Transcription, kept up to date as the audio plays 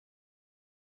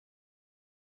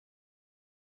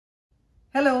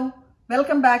Hello,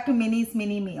 welcome back to Minnie's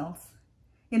Mini Meals.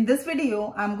 In this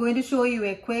video, I'm going to show you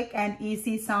a quick and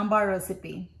easy sambar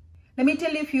recipe. Let me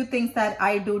tell you a few things that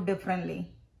I do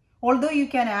differently. Although you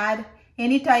can add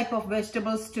any type of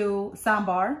vegetables to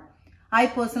sambar, I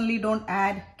personally don't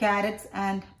add carrots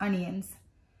and onions.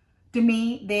 To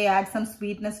me, they add some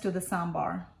sweetness to the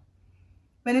sambar.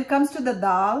 When it comes to the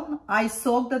dal, I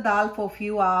soak the dal for a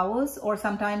few hours or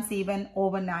sometimes even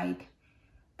overnight.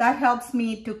 That helps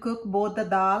me to cook both the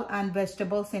dal and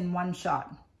vegetables in one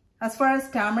shot. As far as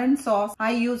tamarind sauce,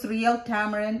 I use real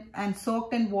tamarind and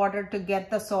soaked in water to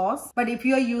get the sauce. But if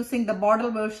you are using the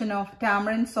bottle version of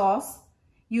tamarind sauce,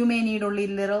 you may need only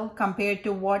little compared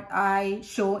to what I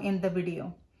show in the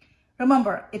video.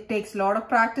 Remember, it takes a lot of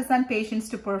practice and patience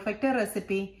to perfect a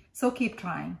recipe, so keep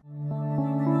trying.